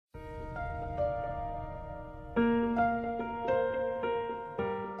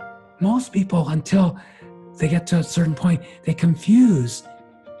most people, until they get to a certain point, they confuse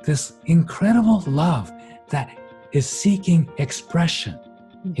this incredible love that is seeking expression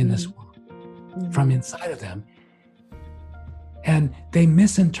in this world from inside of them. And they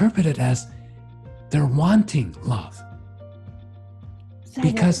misinterpret it as they're wanting love.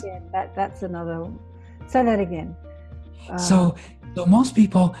 Say that again. That's another. Say that again. So most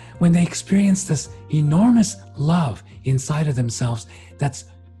people, when they experience this enormous love inside of themselves that's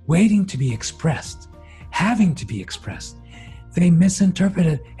waiting to be expressed, having to be expressed, they misinterpret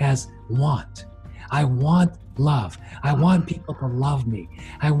it as want. I want love. I want people to love me.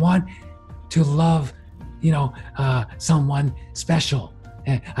 I want to love, someone special.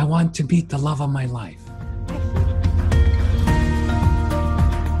 I want to meet the love of my life.